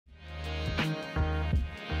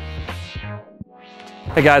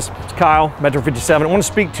Hey guys, it's Kyle, Metro 57. I want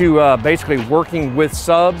to speak to basically working with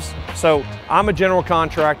subs. So I'm a general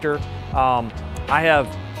contractor. I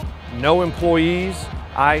have no employees.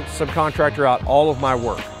 I subcontractor out all of my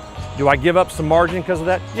work. Do I give up some margin because of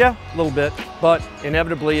that? Yeah, a little bit, but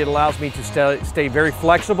inevitably it allows me to stay very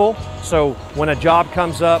flexible. So when a job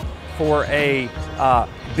comes up for a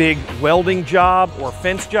big welding job or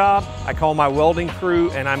fence job, I call my welding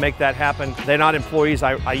crew and I make that happen. They're not employees,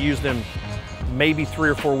 I use them maybe 3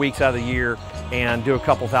 or 4 weeks out of the year and do a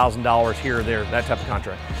couple $1,000s here or there, that type of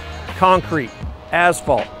contract. Concrete,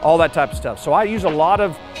 asphalt, all that type of stuff. So I use a lot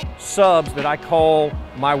of subs that I call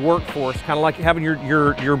my workforce, kind of like having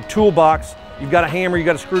your toolbox. You've got a hammer, you've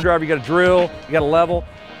got a screwdriver, you got a drill, you got a level.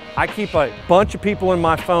 I keep a bunch of people in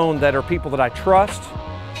my phone that are people that I trust,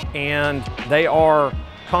 and they are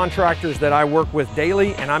contractors that I work with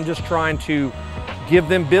daily, and I'm just trying to give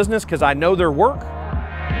them business because I know their work.